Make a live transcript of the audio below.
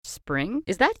Spring?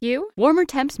 Is that you? Warmer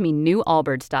temps mean new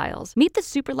Allbirds styles. Meet the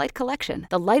Superlight Collection,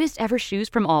 the lightest ever shoes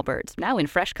from Allbirds, now in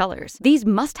fresh colors. These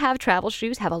must-have travel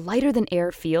shoes have a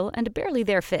lighter-than-air feel and a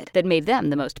barely-there fit that made them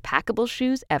the most packable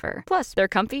shoes ever. Plus, they're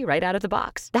comfy right out of the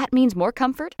box. That means more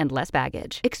comfort and less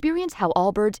baggage. Experience how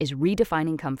Allbirds is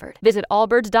redefining comfort. Visit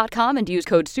allbirds.com and use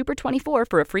code SUPER24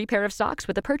 for a free pair of socks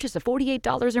with a purchase of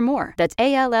 $48 or more. That's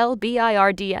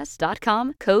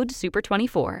ALLBIRDS.com, code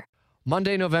SUPER24.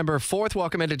 Monday, November 4th.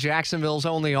 Welcome into Jacksonville's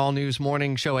only all-news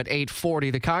morning show at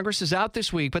 8:40. The Congress is out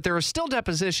this week, but there are still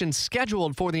depositions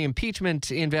scheduled for the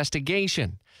impeachment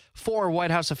investigation. 4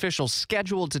 White House officials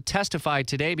scheduled to testify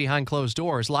today behind closed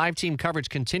doors. Live team coverage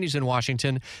continues in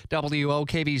Washington.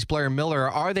 WOKV's Blair Miller.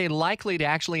 Are they likely to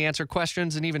actually answer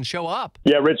questions and even show up?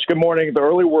 Yeah, Rich, good morning. The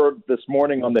early word this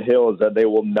morning on the Hill is that they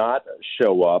will not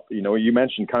show up. You know, you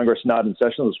mentioned Congress not in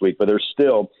session this week, but there's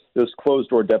still this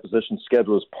closed-door deposition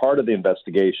schedule as part of the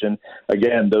investigation.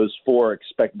 Again, those 4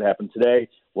 expected to happen today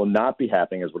will not be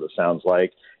happening, is what it sounds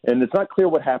like. And it's not clear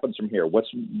what happens from here, what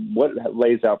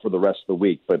lays out for the rest of the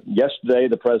week. But yesterday,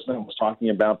 the president was talking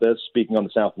about this, speaking on the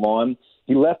South Lawn.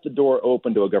 He left the door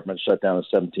open to a government shutdown in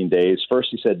 17 days. First,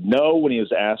 he said no when he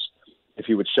was asked if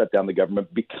he would shut down the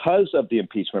government because of the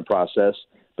impeachment process.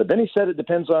 But then he said it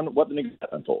depends on what the news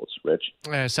unfolds, Rich.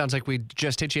 Sounds like we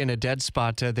just hit you in a dead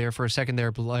spot there for a second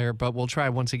there, Blair, but we'll try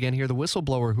once again here. The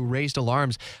whistleblower who raised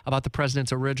alarms about the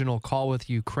president's original call with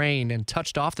Ukraine and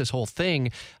touched off this whole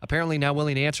thing, apparently now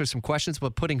willing to answer some questions,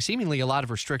 but putting seemingly a lot of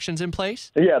restrictions in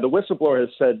place? Yeah, the whistleblower has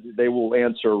said they will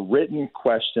answer written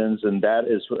questions, and that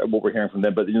is what we're hearing from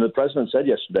them. But the president said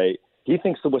yesterday he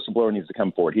thinks the whistleblower needs to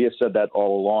come forward. He has said that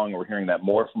all along, and we're hearing that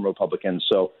more from Republicans.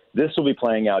 So this will be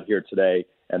playing out here today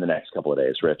and the next couple of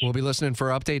days, Rich. We'll be listening for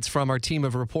updates from our team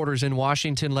of reporters in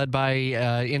Washington, led by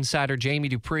insider Jamie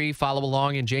Dupree. Follow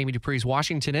along in Jamie Dupree's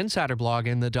Washington Insider blog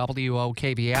in the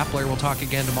WOKV app. Blair, we'll talk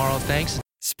again tomorrow. Thanks.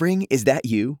 Spring, is that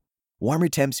you? Warmer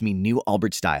temps mean new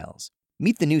Allbirds styles.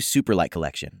 Meet the new Superlight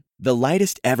Collection, the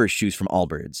lightest ever shoes from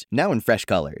Allbirds, now in fresh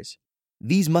colors.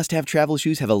 These must-have travel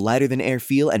shoes have a lighter-than-air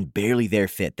feel and barely-there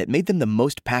fit that made them the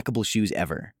most packable shoes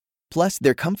ever. Plus,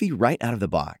 they're comfy right out of the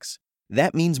box.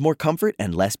 That means more comfort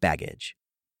and less baggage.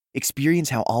 Experience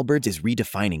how Allbirds is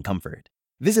redefining comfort.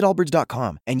 Visit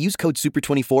allbirds.com and use code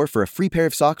SUPER24 for a free pair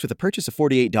of socks with a purchase of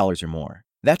 $48 or more.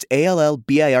 That's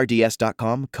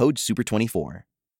ALLBIRDS.com, code SUPER24.